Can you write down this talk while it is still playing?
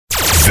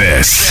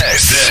This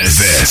is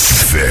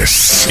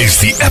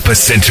the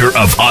epicenter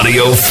of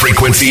audio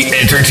frequency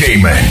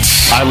entertainment.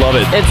 I love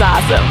it. It's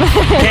awesome.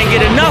 Can't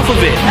get enough of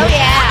it. Oh,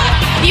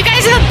 yeah. You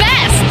guys are the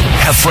best.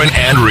 Heffron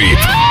and Reep.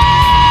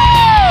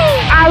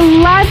 I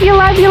love you,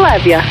 love you,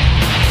 love you.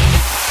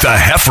 The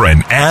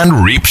Heffron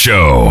and Reep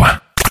Show.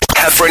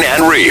 Heffron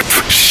and Reep.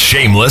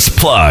 Shameless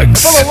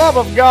plugs. For the love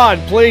of God,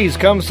 please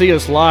come see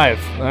us live.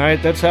 All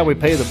right, that's how we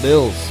pay the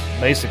bills,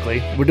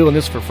 basically. We're doing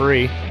this for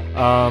free.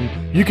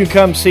 You can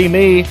come see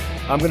me.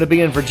 I'm going to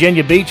be in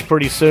Virginia Beach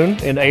pretty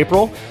soon in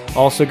April.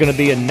 Also going to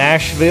be in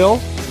Nashville,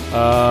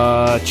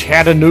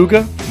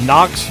 Chattanooga,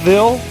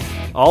 Knoxville,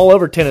 all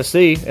over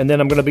Tennessee. And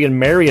then I'm going to be in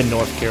Marion,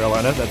 North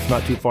Carolina. That's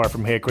not too far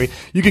from Hickory.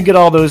 You can get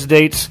all those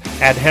dates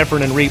at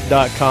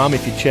heffronandreep.com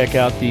if you check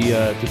out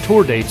the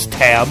tour dates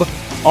tab.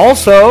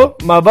 Also,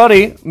 my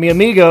buddy, mi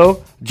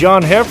amigo,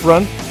 John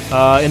Heffron,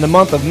 in the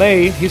month of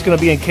May, he's going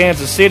to be in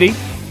Kansas City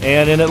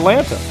and in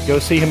Atlanta. Go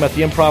see him at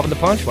the Improv and the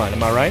Punchline.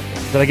 Am I right?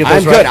 Did I get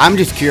those right? I'm good. I'm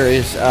just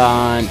curious.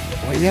 Well,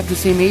 you have the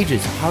same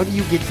ages. How do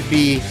you get to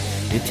be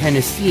in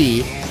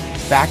Tennessee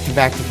back to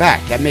back to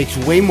back? That makes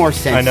way more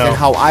sense than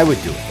how I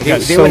would do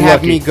it. They would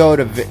have me go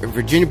to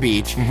Virginia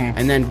Beach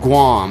and then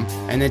Guam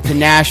and then to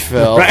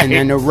Nashville and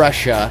then to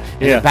Russia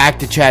and then back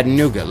to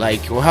Chattanooga.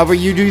 Like, however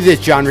you do this,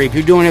 John Reep,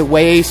 you're doing it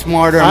way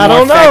smarter and I more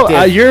don't know.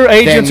 effective Your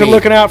agents than are me.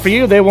 looking out for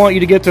you. They want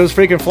you to get those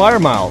freaking flyer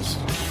miles.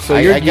 So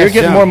you're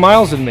getting more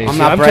miles than me. I'm so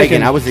not I'm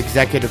bragging. I was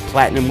executive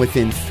platinum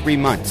within 3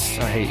 months.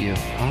 I hate you.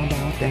 How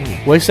about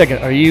that? Wait a second.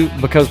 Are you,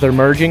 because they're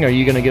merging, are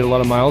you going to get a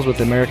lot of miles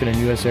with American and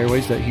U.S.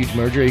 Airways, that huge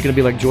merger? Are you going to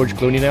be like George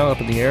Clooney now, up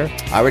in the air?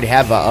 I already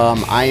have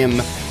I am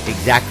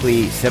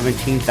exactly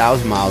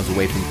 17,000 miles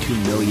away from 2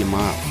 million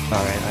miles.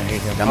 All right, I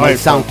hate him. That might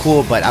sound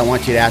cool, but I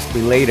want you to ask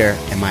me later,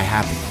 am I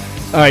happy?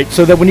 All right,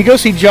 so that when you go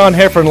see John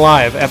Heffron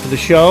live after the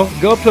show,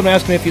 go up to him and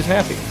ask him if he's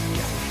happy.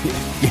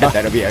 Yeah,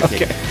 that'll be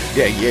okay.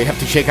 Yeah, you have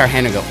to shake our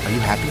hand and go, are you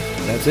happy?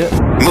 That's it.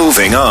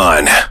 Moving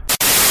on.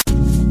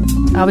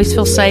 I always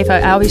feel safe.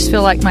 I always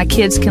feel like my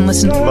kids can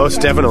listen. Most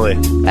definitely.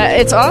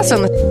 It's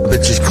awesome.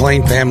 It's just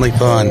plain family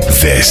fun.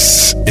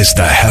 This is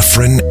the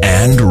Heffron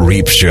and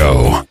Reep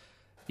Show.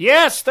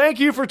 Yes, thank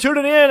you for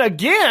tuning in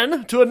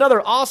again to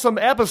another awesome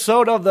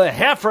episode of the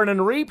Heffron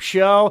and Reep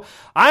Show.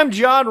 I'm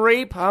John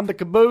Reep. I'm the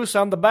caboose.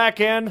 I'm the back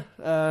end.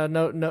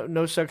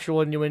 No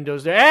sexual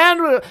innuendos there.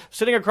 And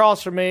sitting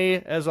across from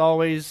me, as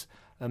always,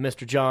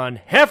 Mr.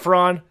 John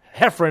Heffron.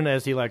 Heffron,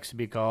 as he likes to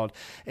be called.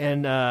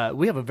 And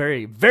we have a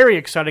very, very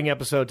exciting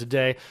episode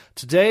today.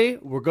 Today,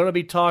 we're going to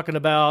be talking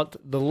about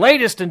the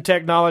latest in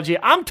technology.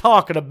 I'm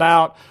talking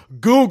about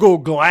Google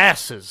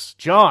Glasses.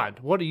 John,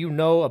 what do you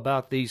know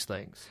about these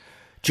things?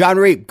 John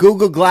Reep,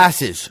 Google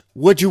Glasses.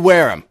 Would you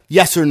wear them?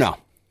 Yes or no?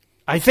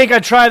 I think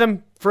I'd try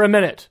them for a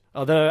minute.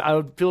 Although I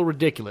would feel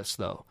ridiculous,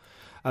 though.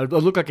 I would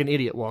look like an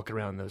idiot walking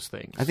around in those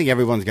things. I think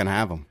everyone's going to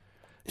have them.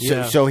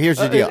 Yeah. So here's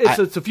the deal.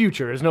 It's the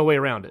future. There's no way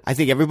around it. I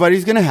think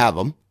everybody's going to have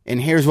them, and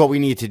here's what we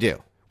need to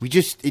do. We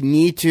just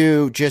need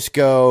to just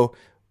go,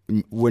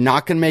 we're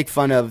not going to make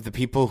fun of the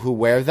people who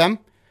wear them,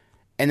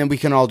 and then we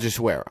can all just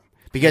wear them.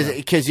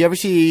 Because you ever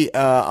see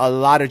a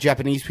lot of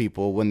Japanese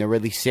people, when they're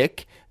really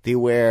sick, they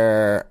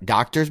wear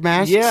doctor's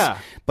masks. Yeah.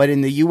 But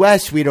in the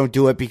U.S., we don't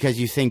do it because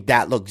you think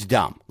that looks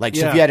dumb. Like,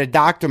 so if you had a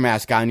doctor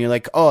mask on, you're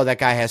like, oh, that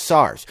guy has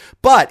SARS.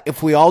 But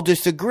if we all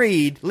just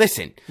agreed,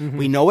 listen,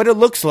 we know what it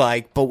looks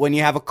like, but when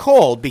you have a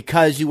cold,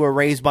 because you were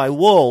raised by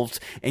wolves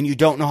and you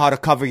don't know how to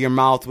cover your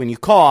mouth when you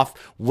cough,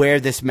 wear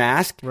this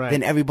mask,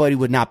 then everybody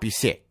would not be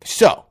sick.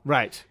 So,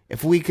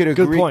 if we could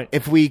agree,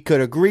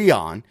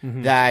 on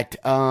that,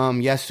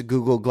 yes, the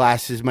Google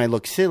Glasses might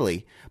look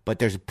silly, but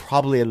there's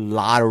probably a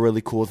lot of really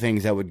cool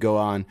things that would go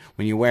on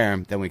when you wear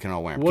them, then we can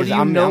all wear them. What do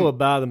you know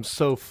about them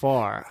so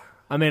far?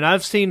 I mean,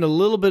 I've seen a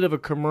little bit of a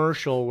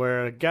commercial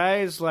where a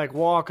guy's like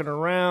walking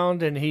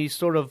around and he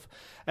sort of,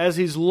 as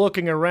he's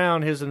looking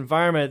around his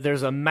environment,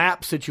 there's a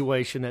map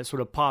situation that sort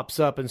of pops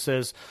up and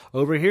says,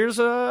 over here's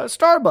a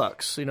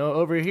Starbucks,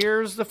 over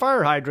here's the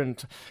fire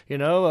hydrant,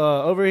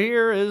 over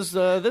here is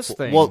this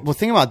thing. Well,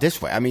 think about it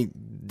this way. I mean,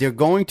 they're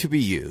going to be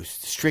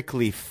used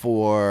strictly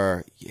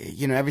for,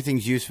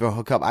 everything's used for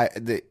hookup.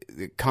 The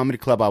comedy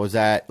club I was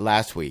at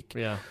last week,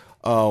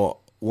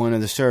 one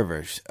of the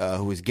servers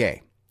who was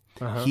gay,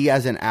 he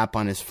has an app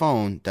on his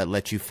phone that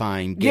lets you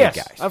find gay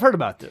guys. I've heard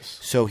about this.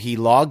 So he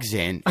logs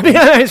in. I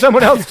mean,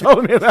 someone else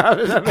told me about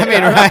it.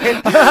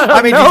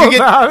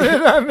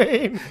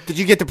 Did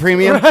you get the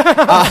premium?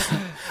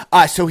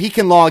 So he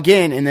can log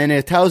in, and then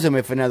it tells him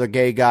if another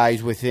gay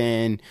guy's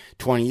within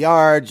 20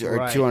 yards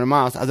or 200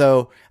 miles.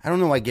 Although, I don't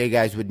know why gay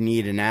guys would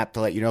need an app to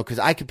let you know, because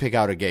I could pick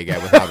out a gay guy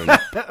without an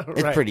app.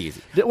 It's pretty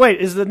easy.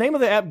 Wait, is the name of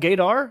the app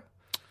Gaydar?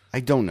 I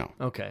don't know.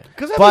 Okay,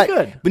 because that'd be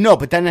good.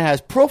 But then it has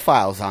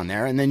profiles on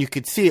there, and then you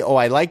could see,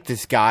 I like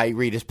this guy,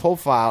 read his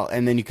profile,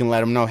 and then you can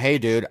let him know, hey,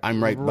 dude,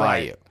 I'm right by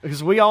you.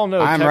 Because we all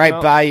know I'm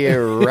right by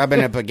you,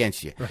 rubbing up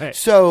against you. Right.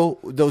 So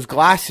those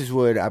glasses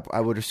I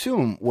would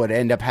assume, would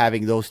end up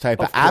having those type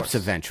of apps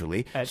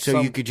eventually.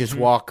 You could just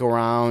walk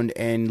around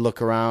and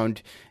look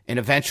around, and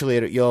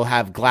eventually you'll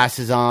have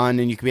glasses on,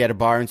 and you could be at a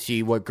bar and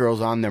see what girl's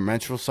on their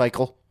menstrual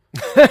cycle.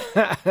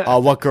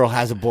 What girl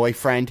has a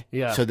boyfriend?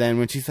 Yeah. So then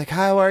when she's like,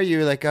 "How are you?"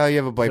 You're like, "Oh, you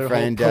have a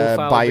boyfriend.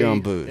 Buy your own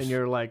booze." In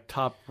your like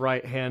top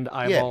right hand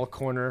eyeball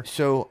corner.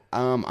 So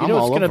I'm you know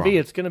all what's gonna over be?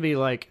 'em. It's gonna be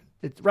like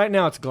right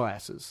now. It's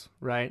glasses,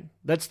 right?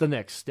 That's the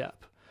next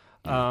step.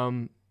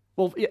 Well,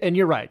 and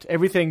you're right.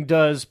 Everything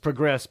does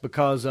progress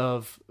because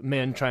of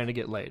men trying to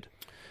get laid,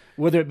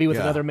 whether it be with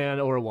another man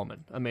or a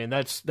woman. I mean,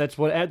 that's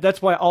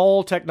why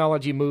all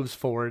technology moves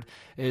forward.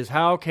 Is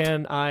how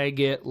can I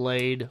get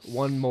laid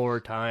one more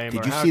time?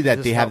 Did you see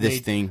that they have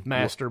this thing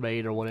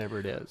masturbate or whatever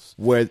it is,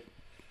 where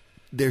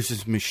there's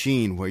this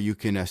machine where you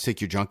can stick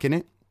your junk in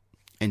it,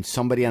 and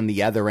somebody on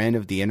the other end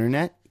of the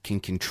internet can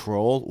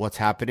control what's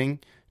happening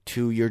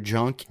to your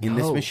junk in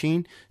this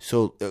machine.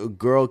 So a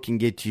girl can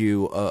get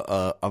you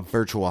a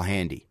virtual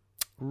handy.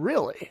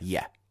 Really?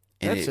 Yeah.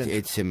 And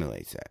it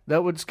simulates that.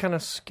 That would kind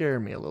of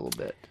scare me a little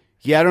bit.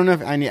 Yeah, I don't know.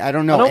 I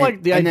don't know. I don't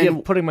like the idea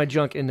of putting my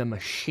junk in a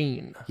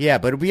machine. Yeah,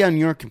 but it'll be on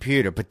your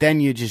computer. But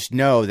then you just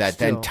know that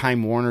then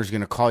Time Warner's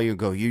going to call you and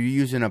go, "You're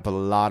using up a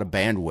lot of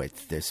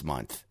bandwidth this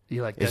month."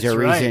 You're like, "Is there a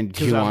reason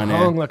you want to?"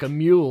 hung like a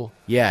mule.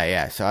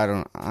 Yeah. So I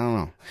don't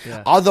know.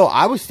 Yeah. Although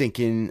I was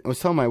telling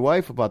my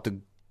wife about the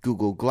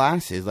Google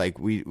Glasses. Like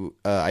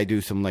I do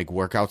some like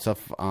workout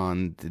stuff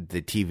on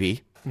the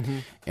TV. Mm-hmm.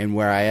 And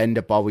where I end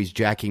up always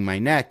jacking my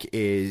neck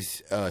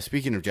is,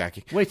 speaking of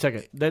jacking. Wait a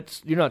second.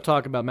 You're not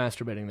talking about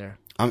masturbating there.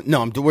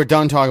 No, we're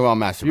done talking about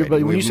masturbating.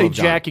 But when you say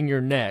jacking your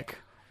neck.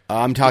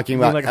 I'm talking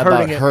about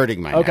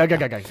hurting my neck.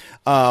 Okay.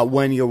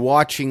 When you're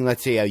watching,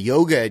 let's say, a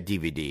yoga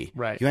DVD,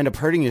 right, you end up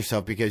hurting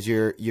yourself because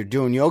you're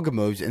doing yoga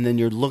moves, and then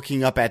you're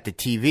looking up at the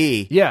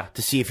TV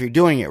to see if you're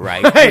doing it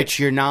right, which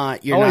you're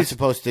not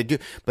supposed to do.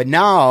 But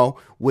now,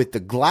 with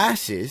the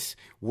glasses,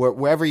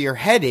 wherever your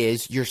head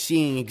is, you're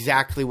seeing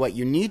exactly what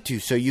you need to,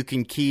 so you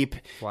can keep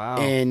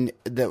in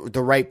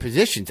the right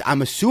positions.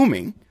 I'm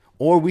assuming.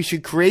 Or we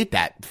should create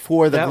that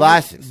for the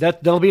glasses.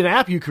 That'll be an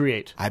app you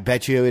create. I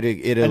bet you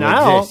it'll and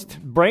I'll exist.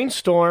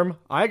 Brainstorm.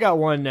 I got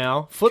one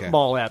now.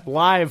 Football app,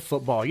 live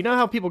football. You know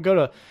how people go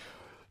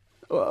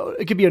to?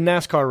 It could be a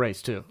NASCAR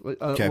race too.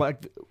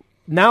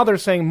 Now they're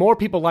saying more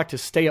people like to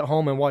stay at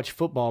home and watch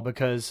football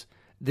because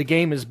the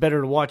game is better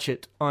to watch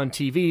it on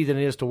TV than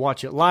it is to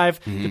watch it live,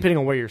 depending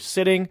on where you're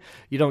sitting.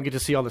 You don't get to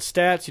see all the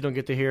stats. You don't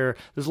get to hear.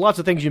 There's lots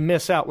of things you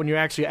miss out when you're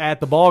actually at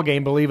the ball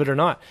game, believe it or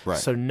not. Right.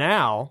 So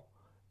now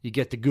you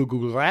get the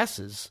Google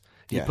Glasses.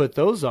 You put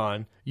those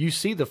on. You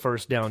see the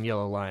first down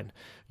yellow line.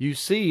 You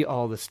see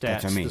all the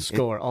stats, the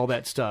score, all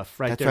that stuff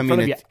right there in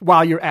front of you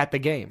while you're at the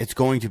game. It's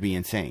going to be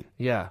insane.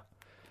 Yeah.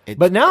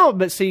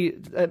 But see,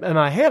 in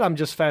my head, I'm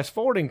just fast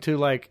forwarding to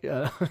like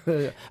a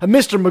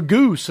Mr.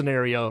 Magoo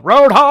scenario,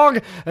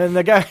 Roadhog, and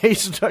the guy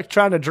he's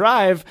trying to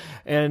drive,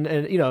 and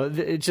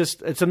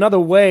it's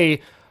another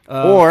way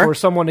for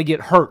someone to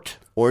get hurt.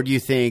 Or do you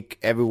think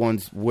we're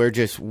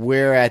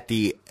at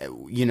the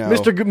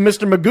Mr.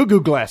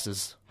 Magoo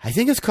glasses? I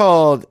think it's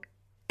called.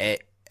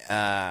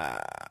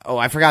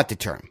 I forgot the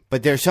term,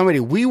 but there's somebody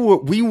we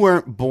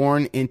weren't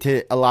born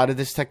into a lot of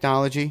this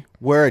technology.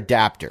 We're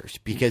adapters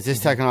because this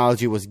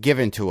technology was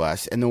given to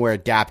us, and then we're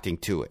adapting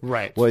to it.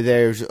 Right. Where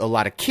there's a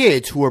lot of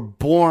kids who were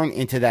born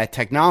into that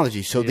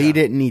technology, so they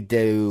didn't need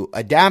to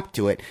adapt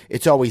to it.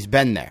 It's always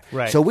been there.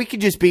 Right. So we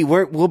could just be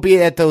we'll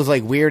be at those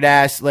like weird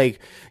ass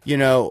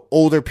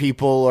older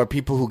people or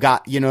people who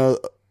got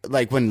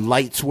like when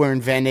lights were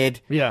invented,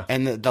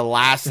 and the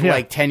last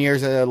 10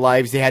 years of their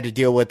lives they had to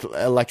deal with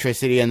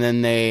electricity, and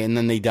then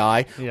they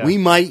die. Yeah. We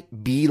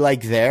might be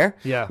like there,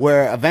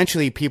 where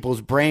eventually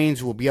people's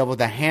brains will be able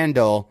to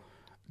handle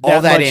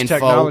all that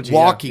info,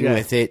 walking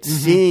with it,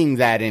 seeing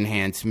that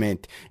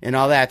enhancement, and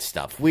all that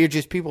stuff. We're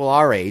just people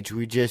our age.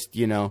 We just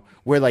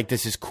we're like,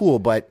 this is cool,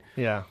 but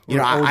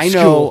I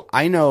know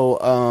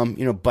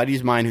buddies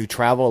of mine who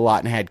travel a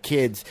lot and had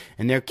kids,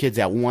 and their kids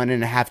at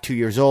 1.5, 2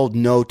 years old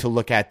know to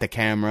look at the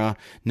camera,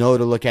 know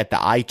to look at the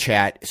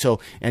iChat. So,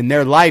 and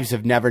their lives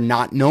have never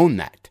not known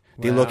that.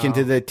 They look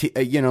into the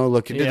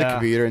the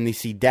computer and they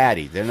see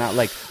daddy. They're not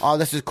like, oh,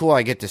 this is cool,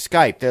 I get to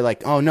Skype. They're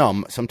like, oh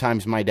no,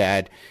 sometimes my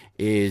dad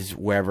is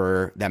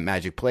wherever that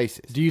magic place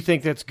is. Do you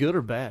think that's good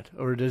or bad,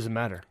 or does it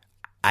matter?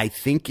 I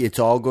think it's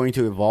all going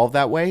to evolve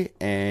that way,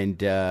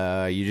 and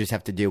you just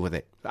have to deal with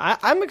it.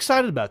 I'm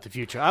excited about the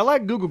future. I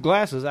like Google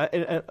Glasses.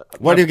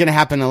 What is going to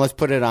happen? And let's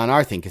put it on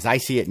our thing, because I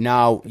see it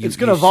now. It's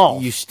going to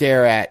evolve. You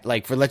stare at,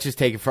 let's just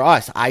take it for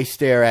us. I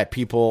stare at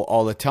people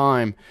all the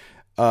time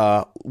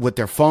with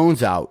their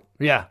phones out.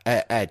 Yeah.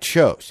 At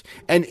shows.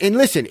 And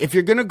listen, if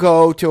you're gonna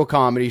go to a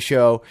comedy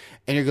show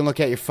and you're gonna look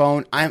at your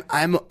phone,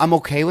 I'm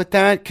okay with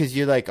that because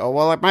you're like, oh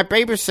well, my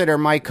babysitter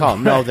might call.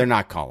 No, they're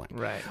not calling.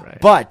 Right.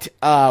 But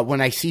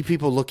when I see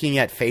people looking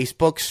at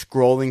Facebook,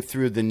 scrolling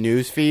through the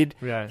news feed,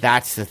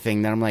 that's the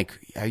thing that I'm like,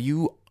 are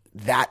you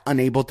that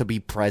unable to be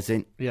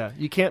present? Yeah,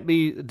 you can't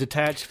be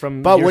detached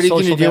from. But your what are you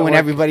going to social do when network.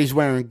 everybody's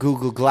wearing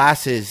Google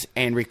glasses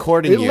and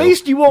recording At you?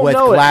 least you won't with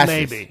know glasses?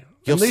 it. Maybe.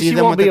 You'll At least see you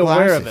them won't with be the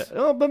aware of glasses. it.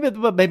 Oh,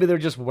 but maybe they're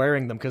just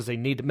wearing them because they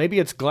need to. Maybe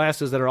it's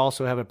glasses that are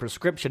also have a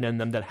prescription in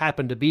them that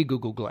happen to be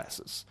Google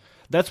glasses.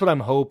 That's what I'm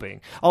hoping.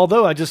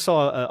 Although I just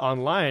saw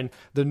online,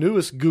 the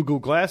newest Google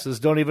glasses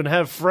don't even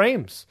have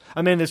frames.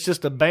 I mean, it's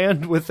just a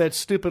band with that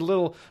stupid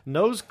little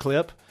nose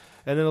clip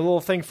and then a little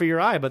thing for your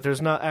eye, but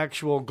there's not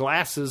actual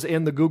glasses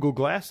in the Google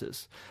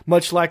glasses.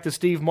 Much like the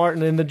Steve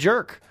Martin in The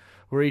Jerk,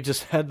 where he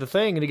just had the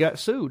thing and he got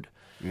sued.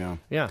 Yeah.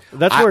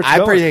 That's where it's I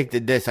going.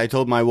 predicted this. I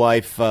told my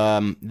wife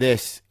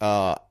this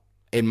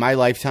in my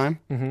lifetime.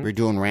 We're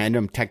doing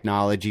random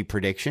technology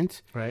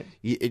predictions. Right.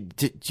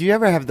 Do you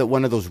ever have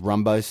one of those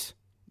Rumbas?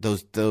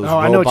 Those Oh,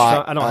 robot, I know what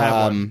you're I don't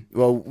have one.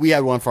 Well, we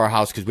had one for our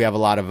house because we have a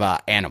lot of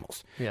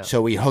animals. Yeah.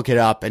 So we hook it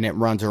up and it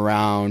runs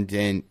around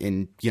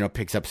and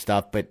picks up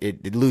stuff, but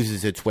it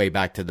loses its way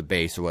back to the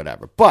base or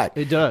whatever. But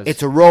it does.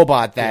 It's a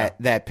robot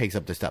that picks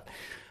up the stuff.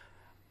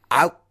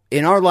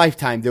 In our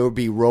lifetime, there would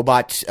be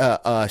robot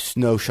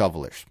snow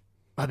shovelers.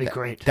 That'd be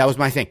great. That was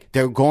my thing.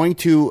 They're going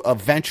to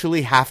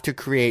eventually have to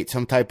create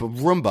some type of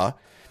Roomba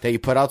that you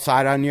put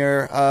outside on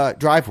your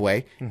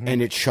driveway,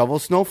 and it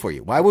shovels snow for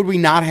you. Why would we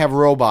not have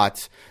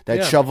robots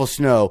that shovel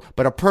snow,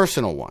 but a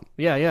personal one?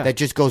 Yeah. That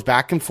just goes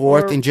back and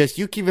forth, and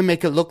you can even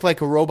make it look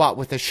like a robot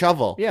with a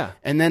shovel. Yeah.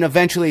 And then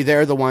eventually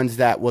they're the ones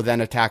that will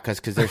then attack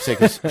us because they're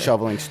sick of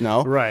shoveling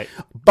snow. Right.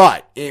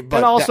 But and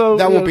also,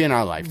 that won't be in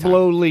our lifetime.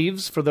 Blow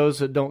leaves for those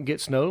that don't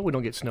get snow. We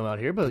don't get snow out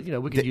here, but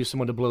we could use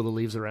someone to blow the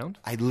leaves around.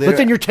 But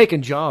then you're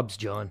taking jobs,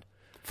 John.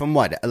 From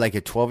what? Like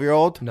a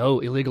 12-year-old? No,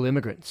 illegal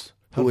immigrants.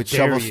 Who would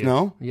shovel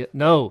snow? Yeah,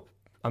 no,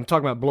 I'm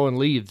talking about blowing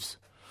leaves.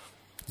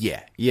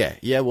 Yeah.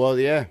 Well,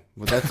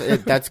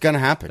 that's gonna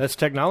happen. That's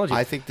technology.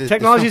 I think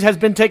technology has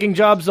been taking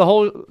jobs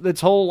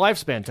its whole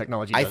lifespan.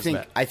 Technology.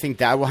 I think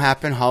that will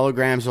happen.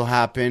 Holograms will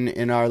happen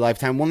in our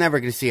lifetime. We're never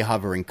going to see a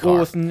hovering car. Well,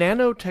 with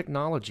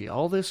nanotechnology,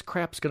 all this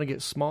crap's going to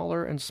get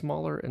smaller and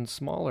smaller and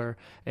smaller,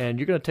 and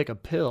you're going to take a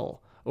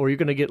pill. Or you're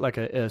going to get like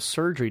a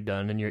surgery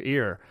done in your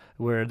ear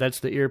where that's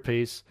the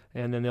earpiece,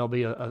 and then there'll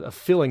be a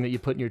filling that you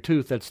put in your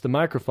tooth that's the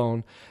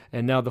microphone,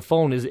 and now the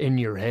phone is in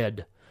your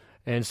head.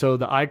 And so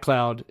the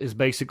iCloud is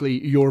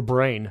basically your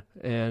brain,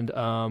 and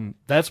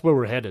that's where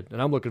we're headed.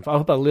 And I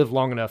hope I live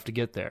long enough to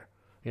get there,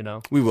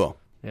 We will.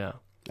 Yeah.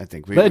 I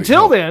think But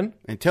until then,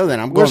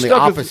 I'm going the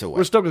opposite way.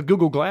 We're stuck with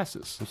Google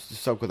Glasses.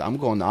 I'm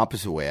going the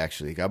opposite way,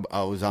 actually.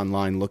 I was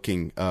online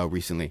looking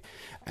recently.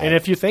 And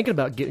if you're thinking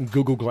about getting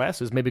Google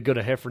Glasses, maybe go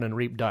to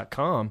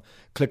heffernandreap.com,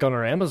 click on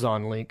our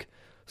Amazon link,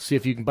 see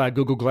if you can buy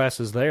Google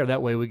Glasses there.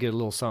 That way we get a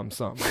little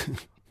something.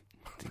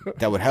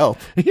 That would help.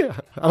 Yeah.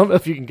 I don't know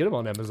if you can get them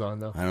on Amazon,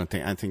 though. I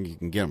think you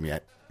can get them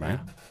yet, right?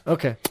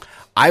 Okay.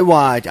 I'm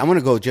going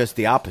to go just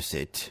the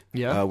opposite.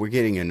 Yeah. We're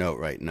getting a note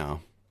right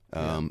now.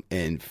 And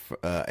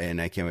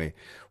I can't wait.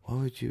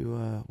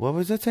 What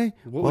was that say?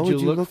 What would you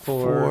look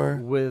for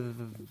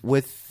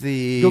with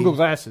the Google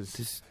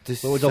Glasses?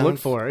 What would you look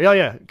for?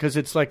 Yeah, because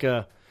it's like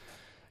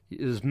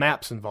there's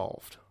maps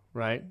involved,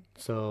 right?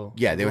 So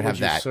yeah, they would have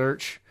that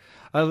search.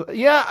 Well,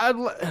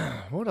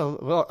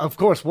 of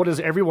course. What does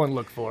everyone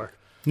look for?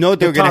 No,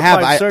 they're going to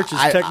have search is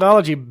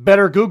technology.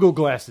 Better Google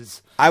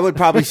Glasses. I would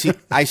probably see.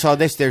 I saw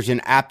this. There's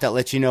an app that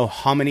lets you know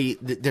how many.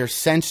 There's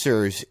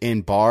sensors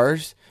in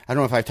bars. I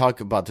don't know if I've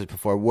talked about this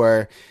before,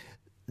 where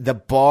the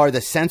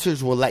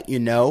sensors will let you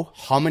know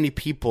how many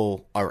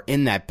people are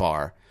in that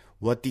bar,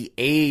 what the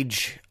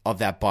age of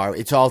that bar.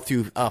 It's all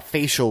through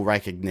facial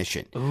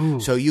recognition. Ooh.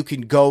 So you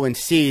can go and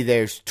see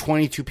there's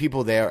 22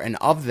 people there, and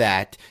of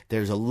that,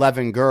 there's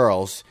 11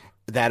 girls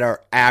that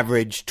are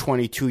average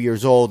 22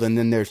 years old, and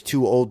then there's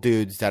 2 old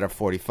dudes that are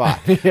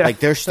 45. Yeah. Like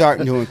they're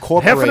starting to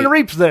incorporate. Heffernan and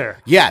Reap's there.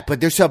 Yeah, but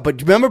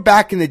but remember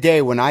back in the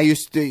day when I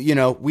used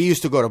to, we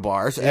used to go to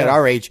bars at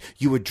our age.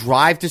 You would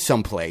drive to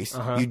some place,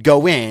 you'd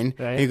go in,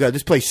 and you go,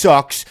 "This place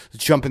sucks.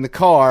 Let's jump in the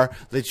car.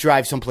 Let's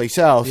drive someplace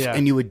else." Yeah.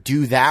 And you would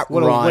do that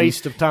What run. a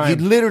waste of time.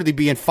 You'd literally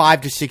be in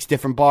 5 to 6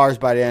 different bars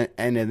by the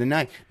end of the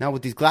night. Now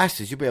with these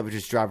glasses, you'll be able to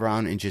just drive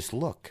around and just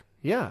look.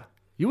 Yeah,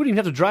 you wouldn't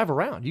even have to drive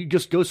around. You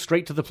just go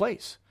straight to the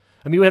place.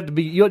 I mean, you have to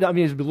be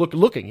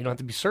looking. You don't have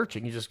to be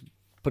searching. You just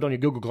put on your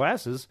Google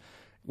Glasses,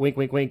 wink,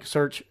 wink, wink,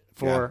 search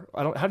for.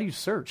 Yeah. How do you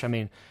search? I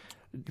mean,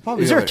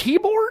 is there a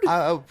keyboard?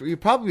 You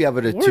probably be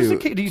able to. Where's the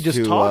key? Do you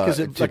just talk? Is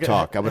it to like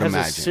talk? I would it has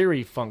imagine a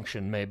Siri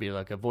function, maybe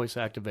like a voice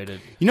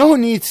activated. You know who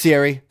needs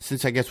Siri?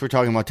 Since I guess we're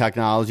talking about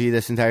technology,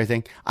 this entire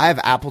thing. I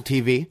have Apple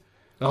TV.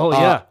 Oh,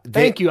 yeah.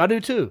 Thank you. I do,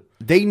 too.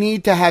 They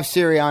need to have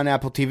Siri on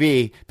Apple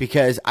TV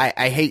because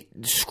I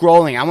hate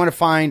scrolling. I want to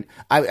find.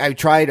 I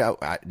tried.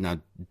 Now,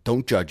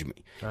 don't judge me,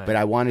 but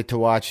I wanted to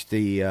watch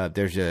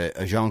there's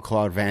a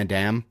Jean-Claude Van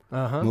Damme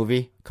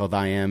movie called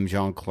I Am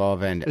Jean-Claude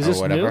Van Damme. Is this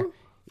whatever. new?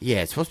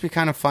 Yeah, it's supposed to be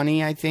kind of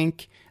funny, I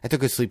think. I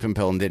took a sleeping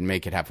pill and didn't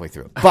make it halfway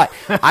through. But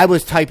I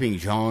was typing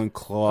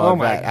Jean-Claude. Oh,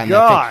 my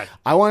God.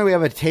 I want to be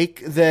able to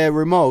take the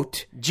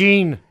remote,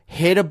 Gene.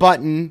 hit a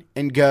button,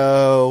 and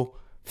go,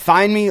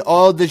 find me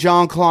all the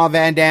Jean-Claude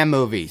Van Damme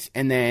movies,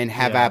 and then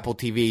have Apple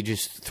TV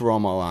just throw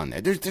them all on there.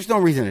 There's no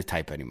reason to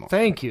type anymore.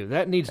 Thank you.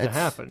 That needs to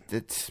happen.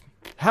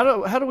 How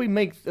do we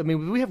make? I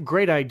mean, we have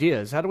great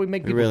ideas. How do we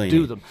make people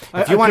do them?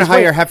 If you want to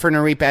hire Heffern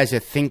and Reap as a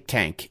think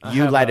tank,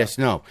 you let us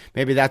know.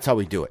 Maybe that's how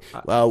we do it.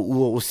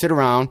 We'll sit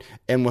around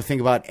and we'll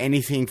think about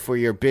anything for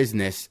your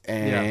business.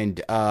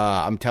 And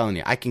I'm telling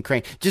you, I can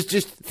crank.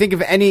 Just think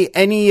of any.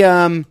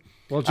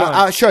 Well, John,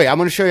 I'll show you. I'm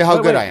going to show you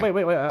how good I am.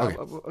 Wait.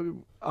 Okay.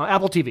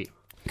 Apple TV.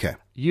 Okay.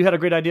 You had a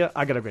great idea.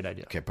 I got a great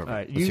idea. Okay, perfect. All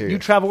right. You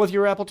travel with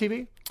your Apple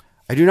TV?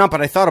 I do not,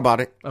 but I thought about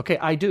it. Okay,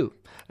 I do.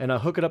 And I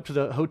hook it up to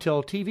the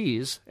hotel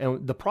TVs.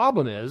 And the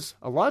problem is,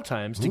 a lot of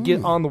times, to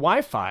get on the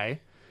Wi-Fi,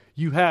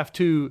 you have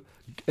to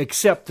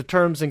accept the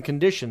terms and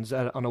conditions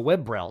on a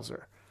web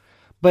browser.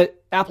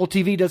 But Apple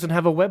TV doesn't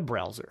have a web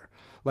browser.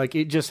 Like,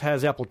 it just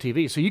has Apple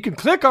TV. So you can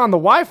click on the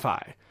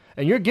Wi-Fi,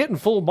 and you're getting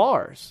full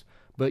bars.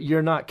 But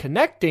you're not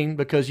connecting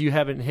because you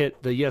haven't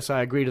hit the yes,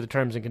 I agree to the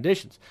terms and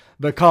conditions.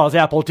 Because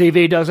Apple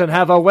TV doesn't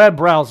have a web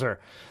browser.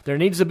 There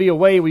needs to be a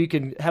way where you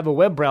can have a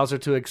web browser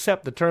to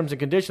accept the terms and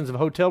conditions of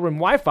hotel room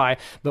Wi-Fi.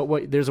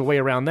 But there's a way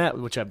around that,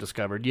 which I've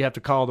discovered. You have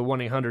to call the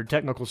 1-800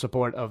 technical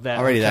support of that.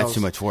 Already, that's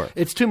too much work.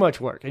 It's too much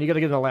work, and you got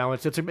to get an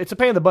allowance. It's a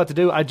pain in the butt to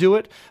do. I do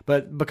it,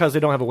 but because they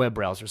don't have a web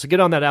browser. So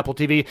get on that Apple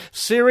TV.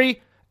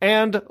 Siri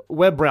and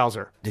web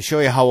browser. To show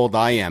you how old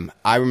I am,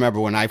 I remember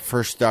when I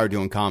first started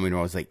doing comedy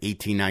when I was like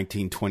 18,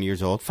 19, 20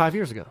 years old. 5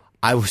 years ago.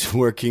 I was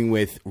working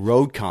with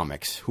road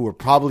comics who were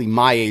probably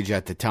my age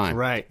at the time.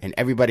 Right. And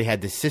everybody had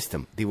this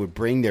system. They would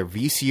bring their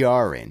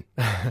VCR in,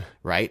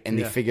 right? And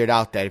they figured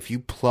out that if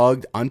you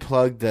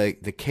unplugged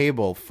the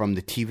cable from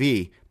the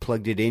TV,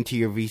 plugged it into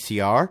your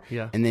VCR,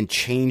 and then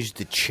changed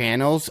the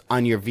channels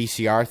on your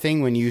VCR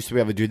thing when you used to be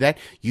able to do that,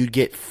 you'd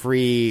get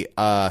free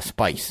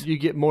Spice. You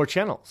get more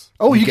channels.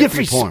 Oh, you get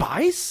free porn.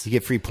 Spice? You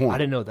get free porn. I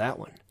didn't know that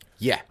one.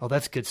 Yeah. Oh,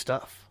 that's good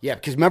stuff. Yeah,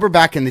 because remember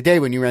back in the day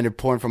when you rented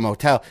porn from a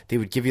hotel, they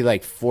would give you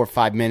like 4 or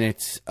 5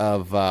 minutes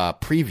of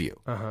preview.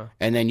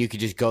 And then you could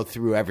just go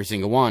through every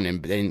single one,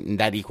 and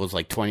that equals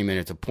like 20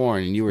 minutes of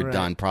porn, and you were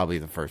done probably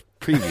the first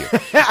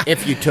preview.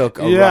 If you took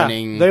a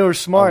running they were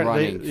smart.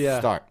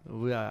 Start.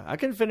 Yeah, I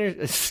can finish.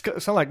 It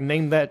sounds like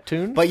Name That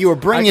Tune. But you were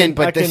bringing,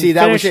 that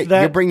was it.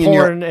 You're bringing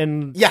porn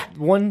in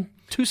 1-2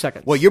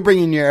 seconds. Well, you're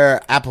bringing your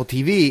Apple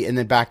TV, and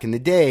then back in the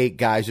day,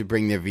 guys would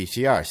bring their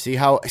VCR.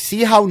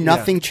 See how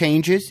nothing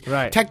changes?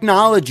 Right.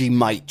 Technology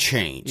might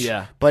change.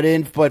 Yeah. But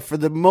for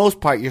the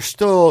most part, you're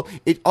still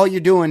all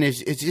you're doing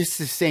is it's just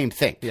the same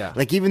thing. Yeah.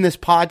 Like even this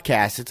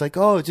podcast, it's like,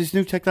 oh, it's this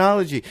new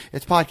technology.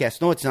 It's podcast.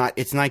 No, it's not.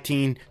 It's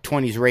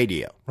 1920s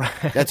radio. Right.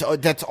 That's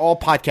all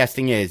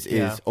podcasting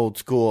is old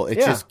school.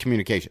 It's just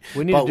communication.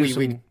 We need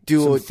to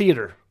do some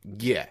theater.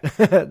 Yeah.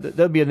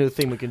 That'd be a new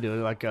thing we can do,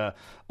 like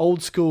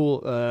old school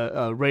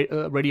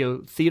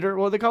radio theater.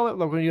 What do they call it?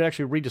 Like when you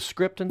actually read the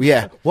script and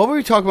stuff? What were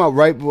we talking about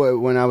right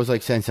when I was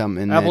like saying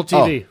something? And Apple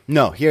TV.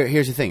 No,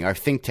 here's the thing. Our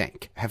think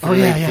tank.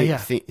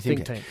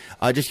 Think tank.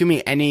 Just give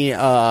me any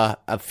a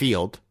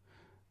field.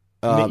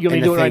 You want me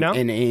to do it right now?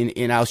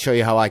 And I'll show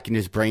you how I can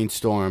just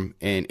brainstorm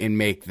and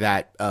make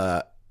that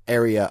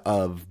area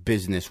of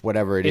business,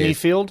 whatever it is. Any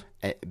field?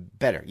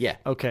 Better, yeah.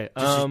 Okay.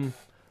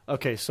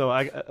 Okay, so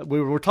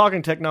we're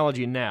talking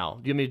technology now.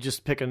 Do you want me to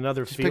just pick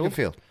another field? Pick a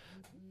field.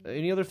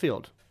 Any other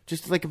field?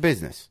 Just like a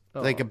business.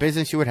 Like a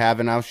business you would have,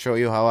 and I'll show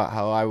you how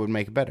I would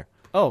make it better.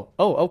 Oh,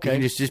 okay.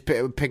 You can just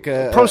pick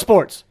a... Pro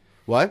sports.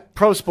 What?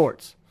 Pro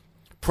sports.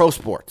 Pro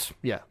sports.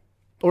 Yeah.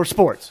 Or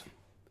sports.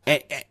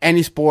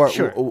 Any sport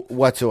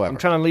whatsoever. I'm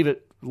trying to leave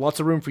it lots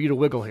of room for you to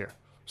wiggle here.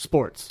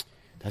 Sports.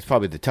 That's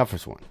probably the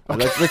toughest one.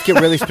 Let's get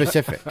really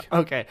specific.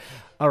 Okay.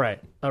 All right.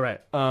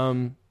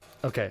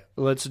 Okay,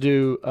 let's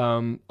do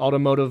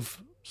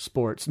automotive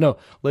sports. No,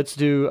 let's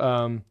do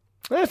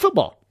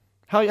football.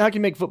 How can you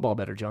make football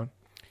better, John?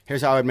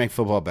 Here's how I'd make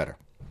football better.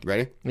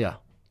 Ready? Yeah.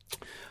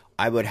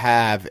 I would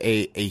have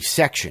a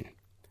section,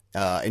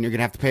 and you're going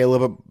to have to pay a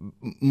little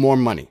bit more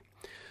money.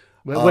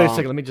 Wait a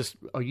second.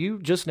 Are you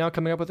just now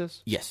coming up with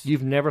this? Yes.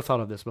 You've never thought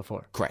of this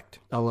before? Correct.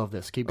 I love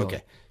this. Keep going.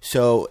 Okay.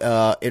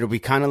 So it'll be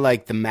kind of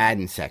like the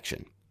Madden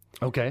section.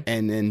 Okay.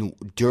 And then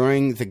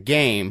during the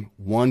game,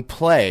 one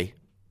play...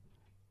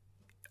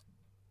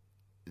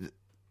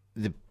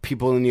 The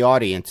people in the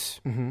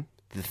audience,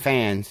 the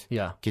fans,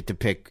 get to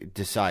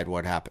decide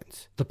what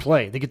happens. The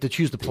play. They get to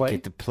choose the play? They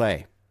get to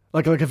play.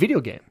 Like a video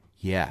game?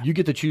 Yeah. You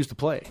get to choose the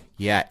play.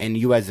 Yeah, and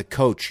you as a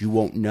coach, you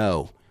won't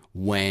know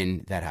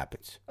when that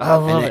happens. I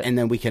love it. And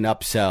then we can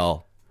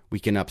upsell.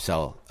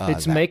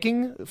 It's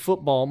making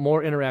football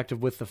more interactive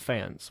with the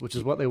fans, which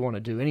is what they want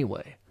to do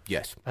anyway.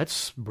 Yes.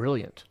 That's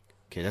brilliant.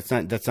 Okay, that's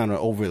not an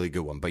overly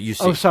good one, but you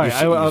see. Oh, sorry.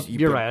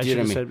 You're right. I should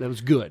have said that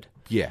was good.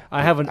 Yeah.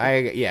 I haven't.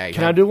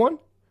 Can I do one?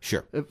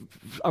 Sure. I'm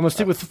going to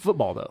stick with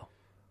football, though.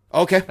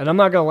 Okay. And I'm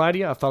not going to lie to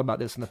you. I've thought about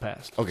this in the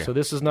past. Okay. So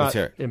this is not Let's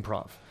hear it.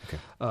 improv.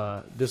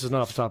 Okay. This is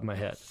not off the top of my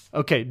head.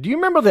 Okay. Do you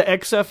remember the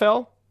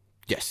XFL?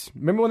 Yes.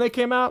 Remember when they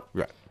came out?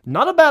 Right.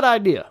 Not a bad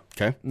idea.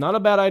 Okay. Not a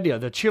bad idea.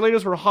 The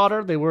cheerleaders were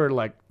hotter. They were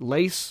like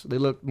lace. They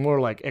looked more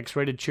like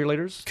X-rated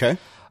cheerleaders. Okay.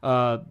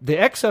 The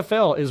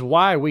XFL is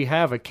why we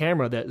have a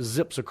camera that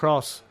zips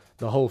across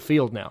the whole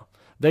field now.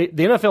 The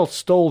NFL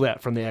stole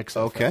that from the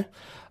XFL. Okay.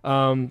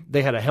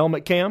 They had a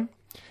helmet cam,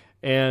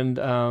 and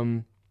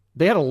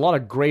they had a lot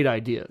of great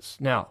ideas.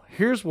 Now,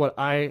 here's what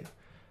I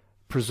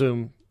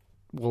presume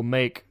will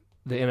make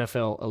the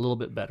NFL a little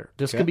bit better.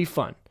 This could be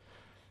fun.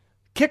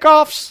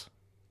 Kickoffs,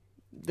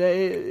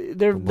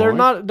 they're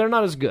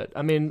not as good.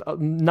 I mean,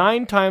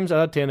 9 times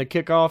out of 10, a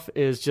kickoff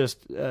is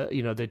just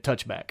they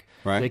touch back.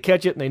 Right. They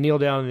catch it and they kneel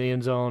down in the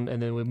end zone,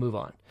 and then we move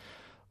on.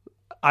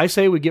 I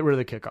say we get rid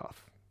of the kickoff.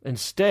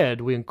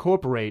 Instead, we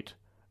incorporate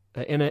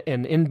in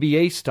an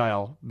NBA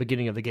style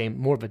beginning of the game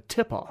more of a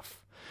tip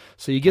off.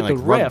 So you get Like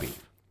the ref. rugby.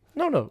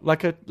 No,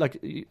 like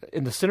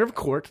in the center of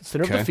court,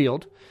 center of the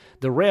field.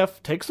 The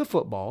ref takes the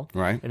football,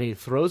 Right. and he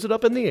throws it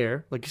up in the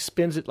air, like he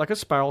spins it like a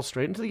spiral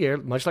straight into the air,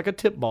 much like a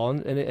tip ball in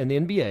the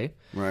NBA.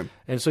 Right.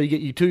 And so you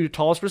get your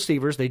tallest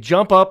receivers. They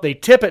jump up, they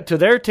tip it to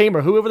their team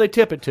or whoever they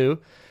tip it to.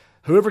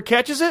 Whoever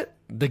catches it,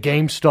 the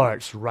game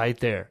starts right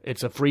there.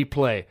 It's a free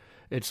play.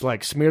 It's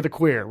like smear the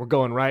queer. We're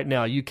going right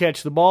now. You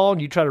catch the ball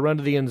and you try to run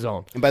to the end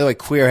zone. And by the way,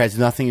 queer has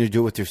nothing to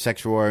do with your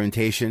sexual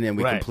orientation, and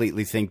we Right.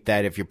 completely think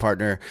that if your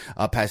partner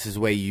passes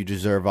away, you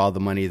deserve all the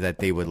money that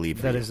they would leave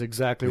for That you. is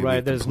exactly We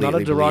right. That is not a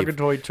completely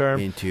derogatory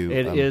term. into,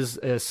 It is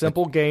a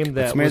simple game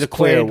that Smear was the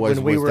Queer played was-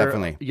 when we was were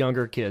definitely-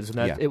 younger kids, and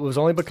that Yeah. it was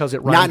only because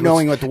it rhymed Not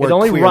knowing with, what the word it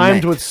only queer rhymed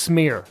meant. with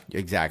smear.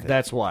 Exactly.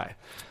 That's why.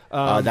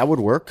 that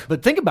would work.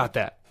 But think about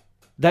that.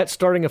 That's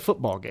starting a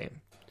football game.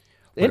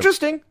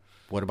 Interesting.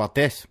 What about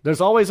this? There's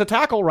always a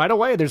tackle right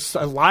away. There's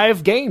a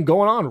live game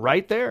going on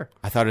right there.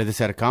 I thought of this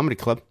at a comedy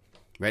club.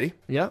 Ready?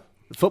 Yeah.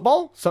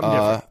 Football? Something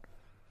different.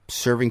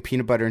 Serving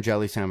peanut butter and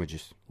jelly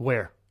sandwiches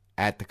Where?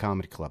 at the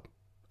comedy club.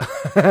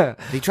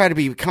 They try to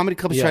be comedy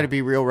clubs Yeah. try to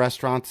be real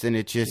restaurants, and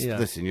it just Yeah.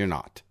 listen. You're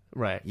not.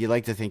 Right. You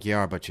like to think you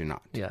are, but you're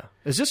not. Yeah.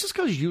 Is this just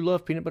because you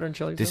love peanut butter and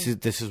jelly? This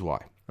is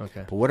why.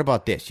 Okay. But what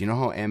about this? You know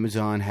how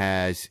Amazon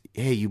has,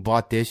 hey, you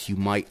bought this, you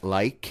might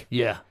like,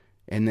 Yeah.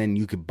 and then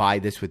you could buy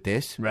this with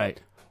this. Right.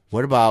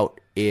 What about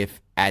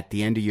if at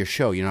the end of your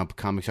show, you know how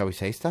comics always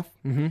say stuff?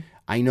 Mm-hmm.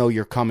 I know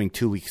you're coming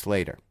 2 weeks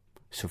later.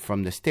 So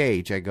from the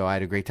stage, I go, I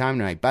had a great time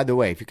tonight. By the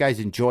way, if you guys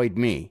enjoyed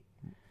me,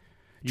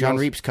 John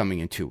Reap's coming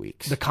in 2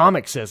 weeks. The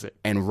comic says it.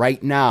 And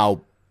right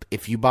now,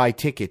 if you buy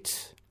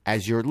tickets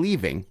as you're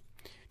leaving,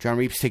 John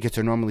Reap's tickets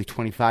are normally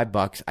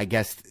 $25. I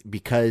guess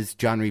because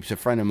John Reap's a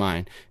friend of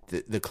mine,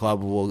 the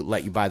club will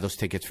let you buy those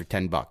tickets for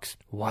 $10.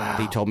 Wow.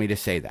 They told me to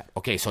say that.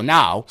 Okay, so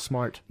now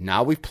Smart.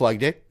 Now we've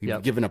plugged it. We've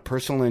Yep. given a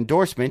personal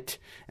endorsement,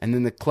 and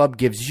then the club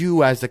gives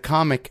you, as a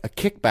comic, a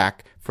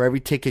kickback for every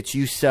ticket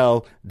you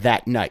sell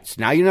that night. So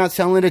now you're not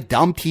selling a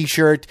dumb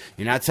T-shirt.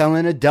 You're not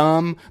selling a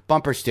dumb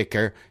bumper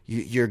sticker.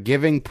 You're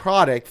giving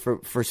product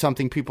for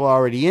something people are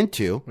already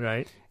into.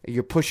 Right.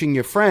 You're pushing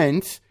your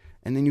friends,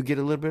 and then you get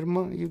a little bit of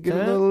money. You get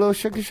a little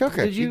sugar.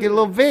 Did You get a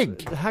little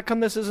vig. How come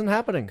this isn't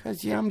happening?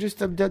 Because, I'm just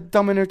a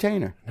dumb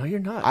entertainer. No, you're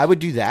not. I would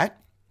do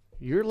that.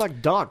 You're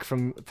like Doc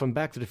from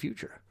Back to the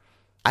Future.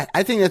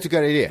 I think that's a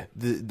good idea.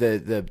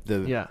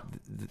 Yeah.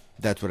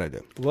 That's what I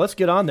do. Well, let's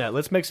get on that.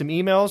 Let's make some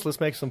emails. Let's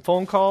make some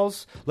phone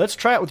calls. Let's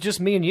try it with just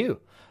me and you.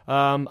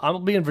 I'll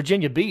be in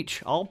Virginia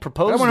Beach. I'll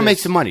propose. I want to this. make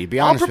some money, to be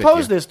honest with you. I'll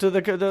propose this to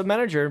the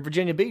manager in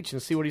Virginia Beach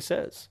and see what he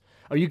says.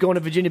 Are you going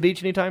to Virginia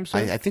Beach anytime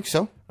soon? I think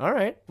so. All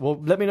right. Well,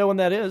 let me know when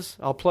that is.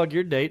 I'll plug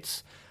your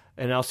dates,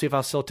 and I'll see if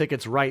I'll sell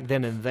tickets right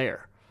then and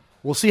there.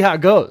 We'll see how it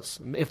goes,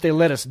 if they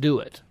let us do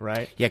it,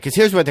 right? Yeah, because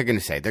here's what they're going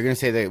to say. They're going to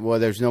say that, well,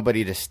 there's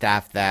nobody to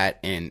staff that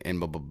and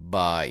blah, blah,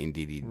 blah, and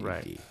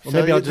Right. Well, So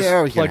maybe I'll they're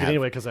always just plug gonna it have-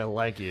 anyway because I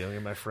like you. You're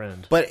my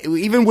friend. But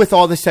even with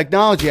all this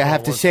technology, I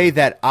have to say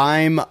that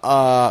I'm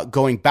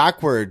going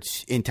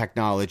backwards in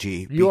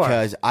technology You are.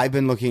 because I've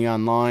been looking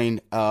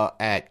online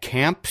at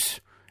camps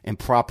and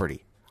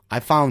property. I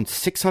found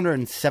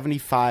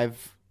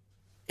 675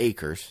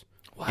 acres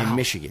in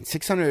Michigan.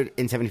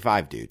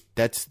 675, dude.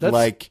 That's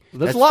That's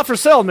that's a lot for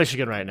sale in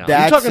Michigan right now. You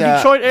That's, talking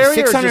Detroit area? or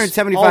just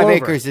 675 all over?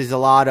 acres is a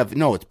lot of.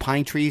 No, it's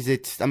pine trees. You're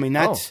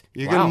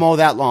wow. gonna mow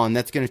that lawn.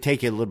 That's gonna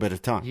take you a little bit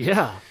of time.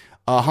 Yeah.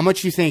 How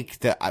much do you think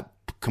the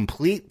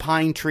complete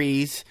pine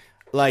trees?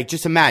 Like,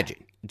 just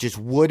imagine, just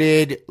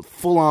wooded,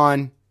 full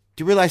on.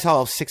 Do you realize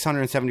how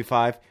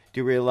 675? Do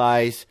you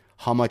realize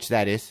how much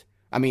that is?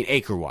 I mean,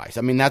 acre wise.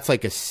 I mean, that's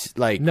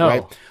like No.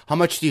 right? How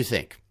much do you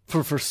think?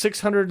 For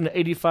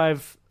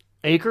 685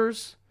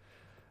 acres?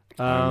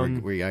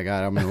 I'm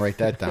gonna write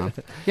that down.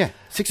 Yeah, You want me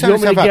to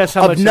 675 guess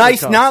how much of that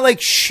nice, would cost? not like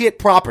shit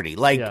property,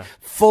 like Yeah.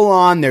 full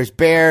on. There's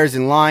bears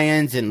and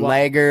lions and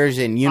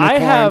laggers and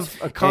unicorns. I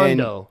have a and-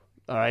 condo,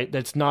 all right,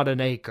 that's not an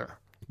acre.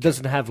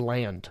 Doesn't have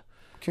land.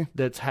 Okay.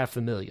 that's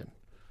 500,000.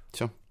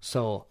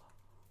 So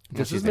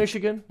this you is think?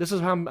 Michigan. This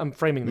is how I'm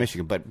framing this.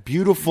 Michigan, but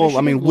beautiful.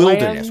 Michigan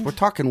Wilderness. land. We're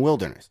talking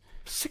wilderness.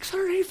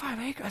 685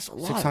 acres. That's a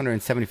lot.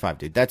 675,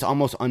 dude. That's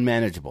almost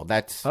unmanageable.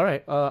 That's All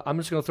right. I'm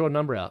just going to throw a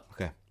number out.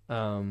 okay.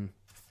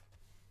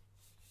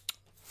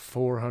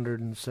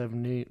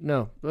 470.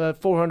 No,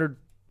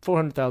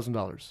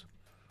 $400,000.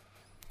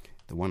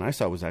 The one I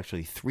saw was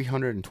actually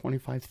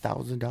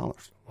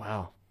 $325,000.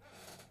 Wow.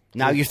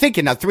 Now you're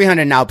thinking now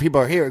 300. Now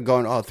people are here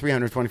going, oh,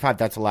 325.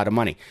 That's a lot of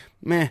money.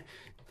 Meh.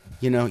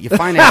 You know, you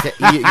finance it,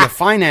 you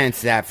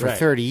finance that for Right.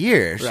 30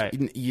 years. Right.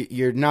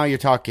 You're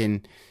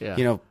talking, Yeah.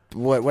 you know,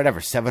 whatever,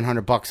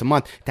 $700 a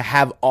month to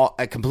have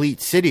a complete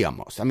city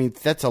almost. I mean,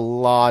 that's a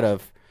lot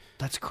of.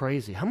 That's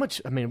crazy. How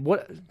much? I mean,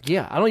 what?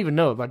 Yeah, I don't even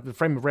know. Like the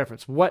frame of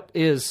reference. What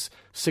is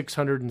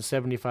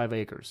 675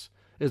 acres?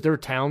 Is there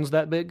towns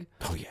that big?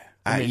 Oh yeah,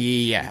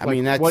 mean, I like,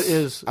 mean, that's. what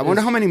is- I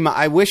wonder how many.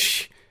 I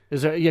wish.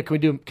 Is there? Yeah, can we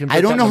do? Convert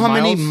I don't that know to how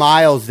many miles?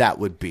 miles that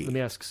would be. Let me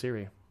ask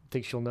Siri.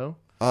 Think she'll know?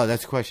 Oh,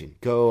 that's a question.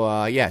 Go.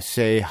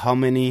 Say how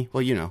many.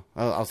 Well, you know,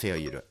 I'll see how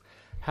you do it.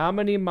 How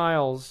many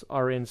miles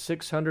are in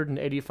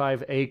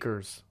 685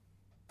 acres?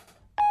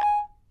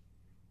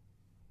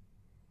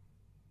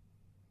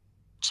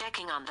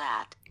 Checking on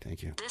that.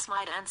 Thank you. This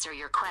might answer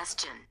your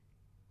question.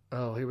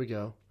 Oh, here we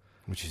go.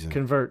 Which is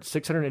Convert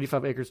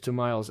 685 acres to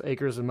miles.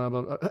 Acres and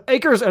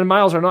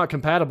miles are not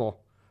compatible.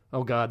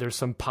 Oh God, there's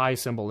some pi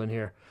symbol in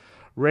here.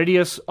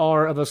 Radius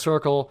r of a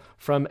circle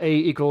from a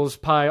equals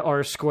pi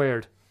r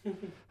squared.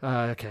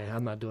 Okay,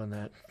 I'm not doing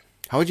that.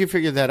 How would you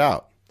figure that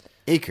out?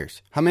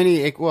 Acres. How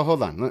many? Well,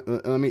 hold on.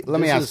 Let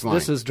me ask mine.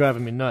 This is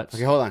driving me nuts.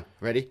 Okay, hold on.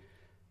 Ready?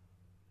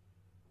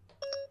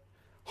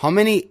 How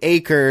many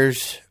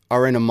acres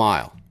are in a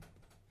mile?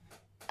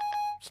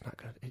 It's not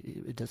good.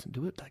 It doesn't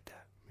do it like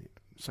that.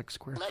 It's like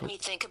square Let foot. me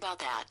think about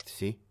that.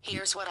 See?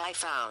 Here's what I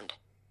found.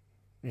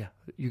 Yeah,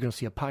 you're gonna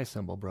see a pi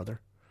symbol, brother.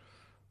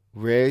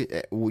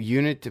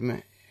 Unit.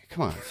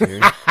 Come on, Siri.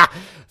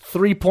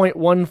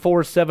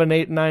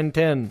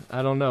 3.1478910.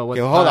 I don't know what.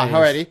 Okay, well, hold pi on. is.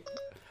 Already.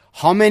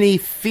 How many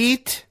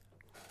feet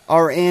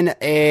are in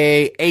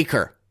a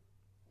acre?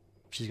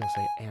 She's gonna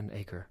say an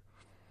acre.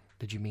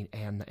 Did you mean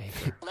an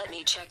acre? Let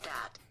me check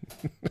that.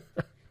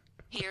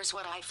 Here's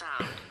what I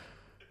found.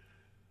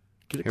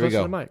 Get it Here we closer to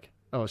go. the mic.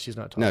 Oh, she's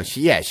not talking. No,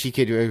 she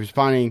could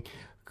responding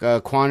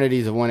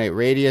quantities of 1/8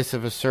 radius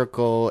of a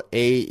circle.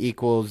 A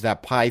equals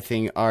that pi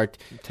thing are.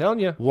 I'm telling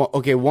you.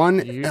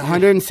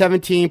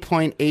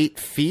 117.8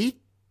 feet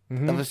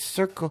of a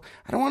circle.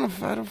 I don't want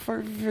to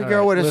figure right,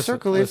 out what a listen,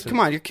 circle is. listen. Come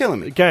on, you're killing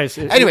me. Guys,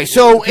 Anyway,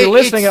 so if you're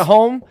listening it's- at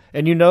home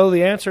and you know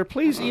the answer,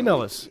 please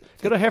email us.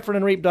 Go to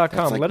heffernandreap.com.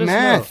 It's like Let us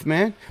math, know.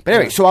 man. But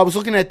anyway, so I was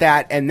looking at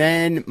that, and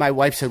then my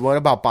wife said, "What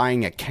about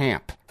buying a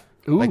camp,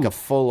 Ooh. like a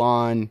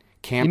full-on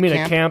camp? You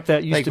mean a camp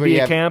that used Like to where be you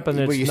a have- camp and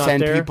where it's you not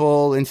send there?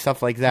 people and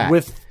stuff like that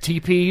With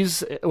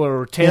teepees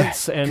or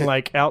tents Yeah. and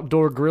like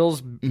outdoor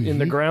grills in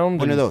the ground?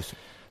 One of and those.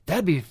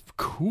 That'd be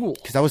cool.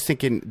 Because I was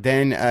thinking,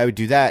 then I would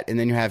do that, and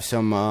then you have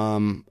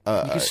some.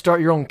 You could start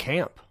your own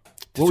camp.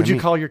 What would what I you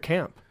mean. call your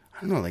camp? I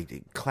don't know, like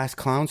the class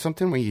clown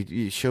something where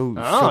you show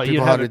Oh, you'd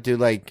people how have to a do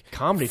like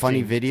comedy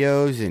funny thing.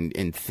 videos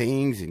and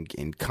things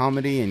and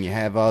comedy, and you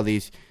have all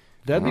these.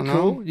 That'd I be don't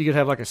cool. know. You could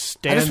have like a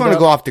stand. I just want to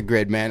go off the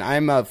grid, man.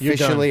 I'm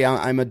officially done.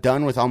 I'm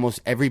done with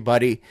almost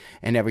everybody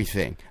and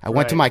everything. I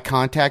went to Right. my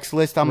contacts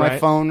list on my Right.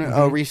 phone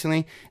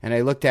recently, and I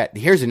looked at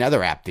here's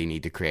another app they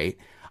need to create.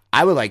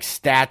 I would like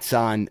stats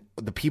on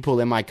the people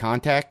in my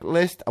contact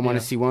list. I want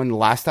to see when the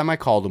last time I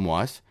called them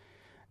was,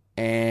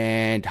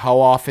 and how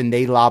often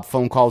they lob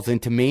phone calls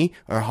into me,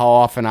 or how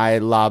often I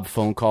lob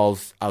phone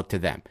calls out to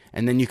them.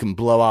 And then you can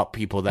blow out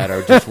people that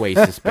are just waste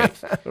of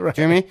space. Do you know what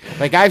I mean?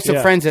 Like I have some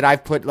Yeah. friends that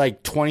I've put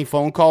like 20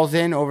 phone calls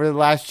in over the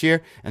last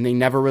year, and they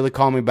never really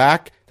call me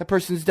back. That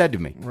person's dead to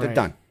me. They're Right.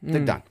 done.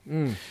 They're done.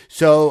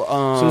 So,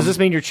 So does this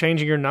mean you're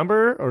changing your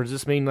number, or does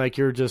this mean like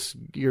you're just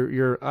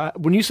you're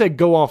when you say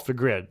go off the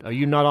grid? Are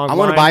you not online? I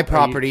want to buy Are you-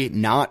 property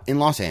not in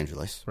Los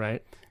Angeles.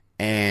 right?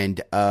 And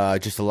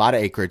just a lot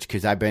of acreage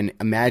because I've been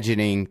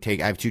imagining I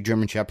have 2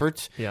 German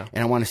Shepherds, Yeah.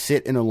 and I want to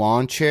sit in a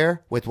lawn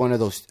chair with one of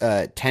those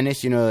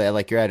tennis,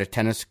 like you're at a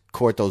tennis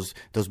court, those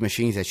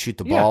machines that shoot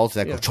the Yeah, balls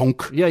that yeah. go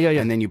chunk, Yeah,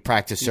 and then you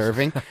practice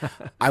serving.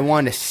 I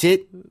want to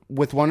sit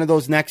with one of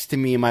those next to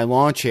me in my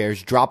lawn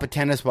chairs, drop a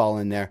tennis ball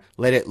in there,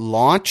 let it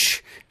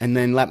launch, and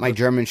then let my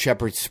German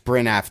Shepherd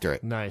sprint after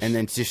it. Nice. And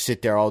then just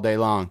sit there all day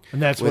long.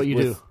 And that's what you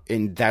do.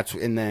 And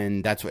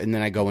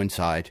then I go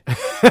inside.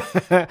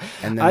 And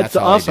then That's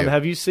all I awesome. do.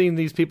 Have you seen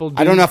these people?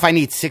 I don't know if I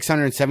need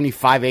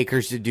 675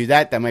 acres to do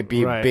that. That might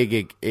be Right. a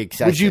big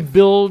excessive. Would you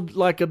build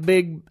like a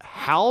big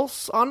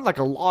house on like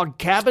a log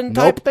cabin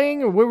type Nope.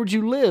 thing, or where would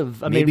you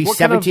live? I Maybe mean, what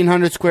kind of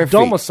 1,700 square feet.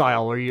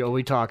 domicile are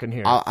we talking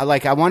here? I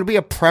want to be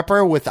a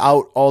prepper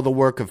without all the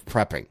work of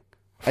prepping.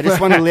 I just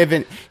want to live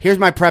in. Here's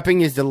my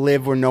prepping is to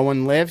live where no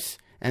one lives,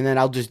 and then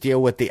I'll just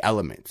deal with the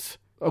elements.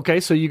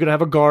 Okay, so you're gonna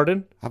have a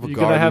garden. Have a you're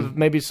gonna garden. have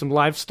maybe some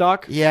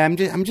livestock. Yeah, I'm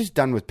just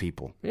done with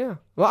people. Yeah.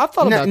 Well, I've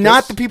thought about this.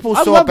 Not the people who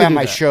I'd show love up to at do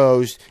my that.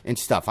 shows and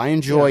stuff. I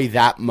enjoy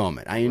that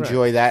moment. I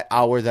enjoy that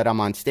hour that I'm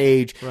on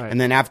stage. Right.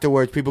 And then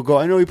afterwards, people go,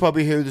 I know you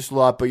probably hear this a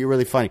lot, but you're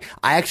really funny.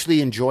 I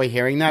actually enjoy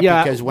hearing that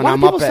because when why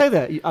I'm do up people at... say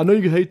that? I know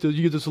you hate this.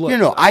 You get this a lot.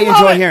 I love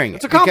enjoy it. hearing it.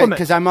 It's a compliment.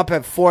 Because I'm up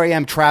at 4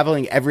 a.m.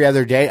 traveling every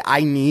other day.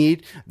 I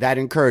need that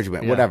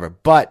encouragement, Yeah. whatever.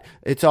 But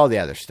it's all the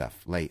other stuff.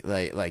 Like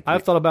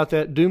I've thought about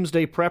that.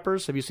 Doomsday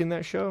Preppers. Have you seen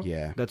that show?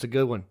 Yeah. That's a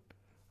good one.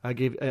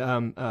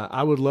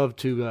 I would love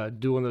to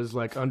do one of those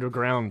like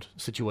underground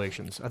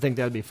situations. I think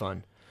that'd be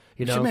fun.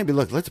 You know, should maybe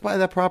look. Let's buy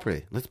that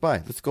property. Let's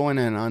go in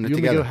and on it you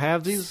together. want me to go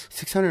have these?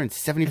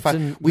 675.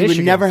 It's in We would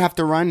Michigan. never have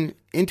to run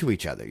into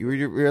each other.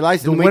 You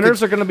realize The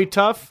winters are going to be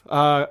tough.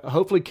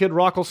 Hopefully, Kid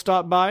Rock will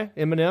stop by.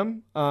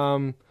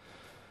 Eminem.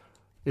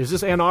 Is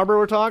this Ann Arbor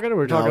we're talking? Or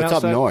we're talking it's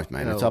outside? up north,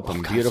 man. It's up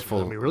in gosh, beautiful-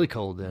 It's going to be really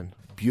cold then.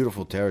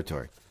 beautiful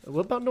territory.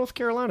 What about North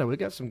Carolina? We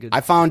got some good. I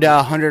found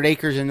 100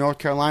 acres in North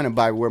Carolina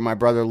by where my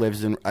brother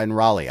lives in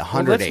Raleigh.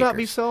 100 let's acres. not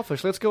be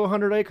selfish. Let's go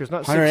 100 acres,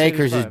 not 100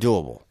 acres is 685.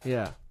 doable.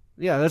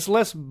 Yeah. That's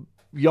less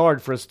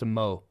yard for us to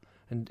mow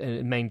and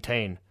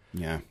maintain.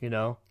 Yeah. You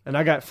know, and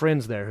I got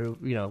friends there who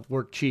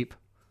work cheap.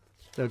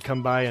 They'll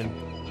come by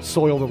and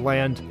soil the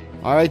land.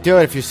 All right, do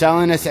it. If you're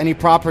selling us any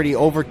property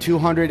over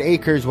 200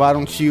 acres, why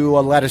don't you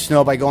let us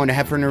know by going to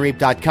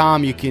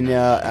heffernandreap.com. You can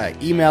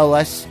email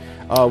us.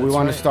 We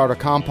want to start a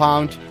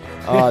compound.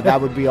 That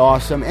would be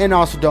awesome. And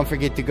also, don't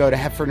forget to go to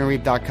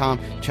heffernandreap.com,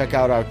 check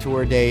out our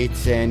tour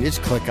dates, and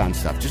just click on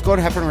stuff. Just go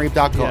to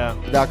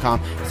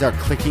heffernandreap.com, start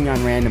clicking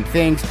on random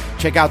things.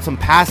 Check out some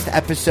past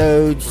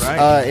episodes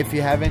if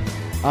you haven't.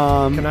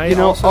 Can I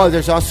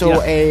there's also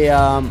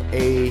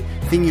a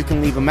thing you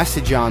can leave a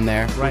message on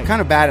there. Right. We're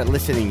kind of bad at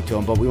listening to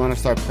them, but we want to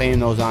start playing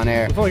those on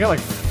air. We've only got like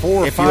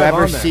 4 or If 5 you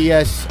ever on there. see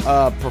us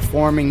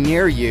performing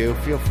near you,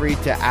 feel free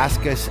to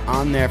ask us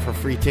on there for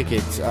free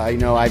tickets. I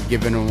know I've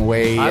given them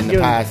away in the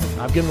past.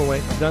 I've given them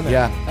away. I've done that.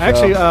 Yeah,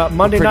 Actually, so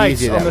Monday pretty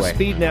nights easy on that the way.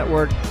 Speed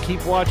Network,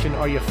 keep watching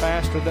Are You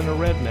Faster Than a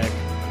Redneck?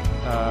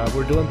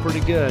 We're doing pretty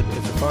good.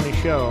 It's a funny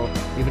show,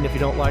 even if you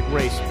don't like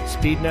racing.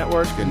 Speed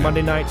Network,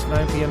 Monday nights,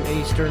 9 p.m.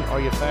 Eastern. Are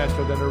You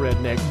Faster Than a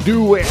Redneck?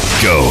 Do it!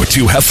 Go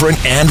to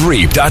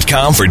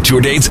heffernandreap.com for tour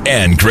dates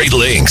and great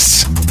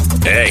links.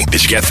 Hey,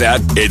 did you get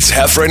that? It's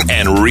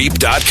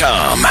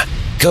heffernandreap.com.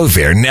 Go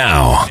there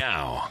now.